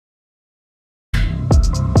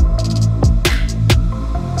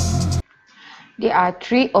There are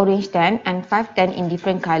 3 orange 10 and 5 10 in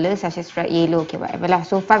different colors such as red, yellow, okay, whatever lah.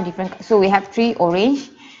 So we have 3 orange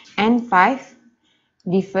and 5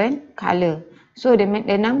 different color. So the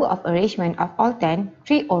number of arrangement of all 10,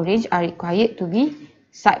 3 orange are required to be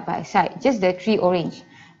side by side, just the 3 orange.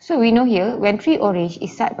 So we know here when 3 orange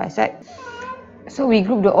is side by side, so we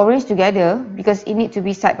group the orange together because it needs to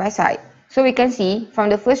be side by side. So we can see from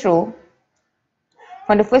the first row,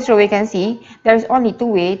 we can see there is only 2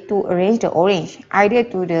 ways to arrange the orange, either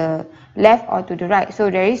to the left or to the right. So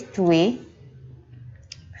there is 2 ways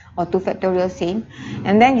or 2 factorial same.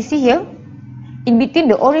 And then you see here, in between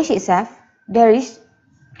the orange itself, there is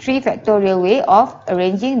 3 factorial way of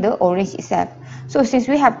arranging the orange itself. So since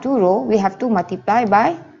we have 2 rows, we have to multiply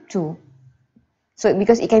by 2. So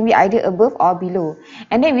because it can be either above or below.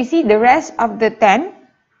 And then we see the rest of the 10,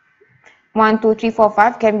 1, 2, 3, 4,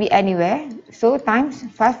 5 can be anywhere. So times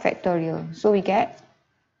 5 factorial. So we get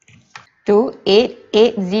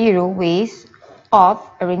 2880 ways of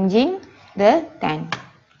arranging the 10.